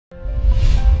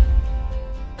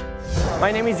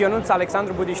My name is Ionut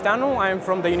Alexandru. I am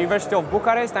from the University of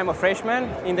Bucharest. I'm a freshman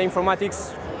in the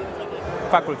Informatics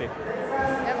faculty.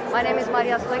 Yep. My name is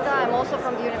Stoica. I'm also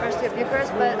from the University of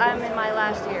Bucharest, but I'm in my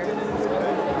last year.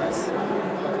 Nice.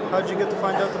 How did you get to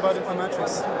find out about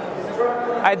Infomatrix?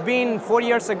 I'd been 4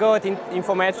 years ago at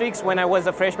Infomatrix when I was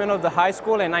a freshman of the high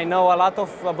school, and I know a lot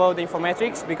about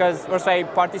Infomatrix because first I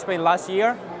participated last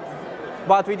year,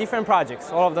 but with different projects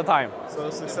all of the time. So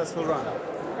a successful run?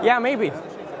 Yeah, maybe.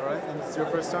 All right, and it's your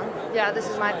first time? Yeah, this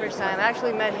is my first time. I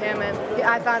actually met him and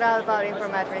I found out about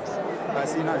Infomatrix. I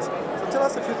see, nice. So tell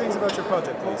us a few things about your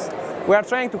project, please. We are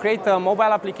trying to create a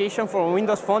mobile application for a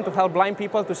Windows Phone to help blind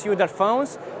people to see with their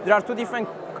phones. There are two different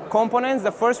components.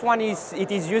 The first one is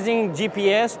it is using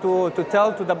GPS to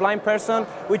tell to the blind person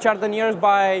which are the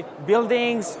nearby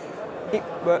buildings,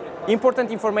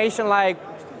 important information like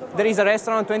there is a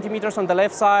restaurant 20 meters on the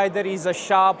left side, there is a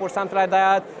shop or something like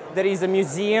that, there is a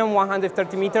museum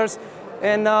 130 meters.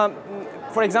 And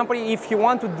for example, if you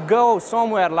want to go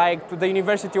somewhere like to the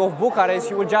University of Bucharest,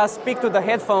 you will just speak to the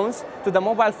headphones, to the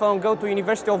mobile phone, go to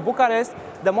University of Bucharest,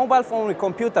 the mobile phone will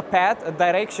compute a path, a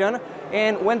direction,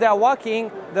 and when they are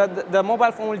walking, the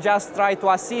mobile phone will just try to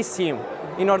assist him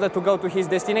in order to go to his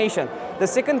destination. The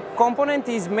second component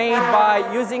is made by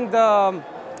using the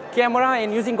camera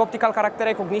and using optical character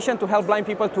recognition to help blind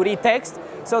people to read text.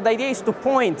 So the idea is to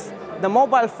point the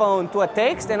mobile phone to a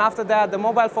text, and after that the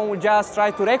mobile phone will just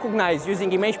try to recognize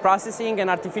using image processing and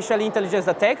artificial intelligence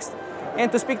the text, and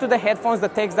to speak to the headphones the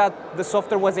text that the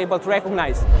software was able to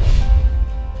recognize.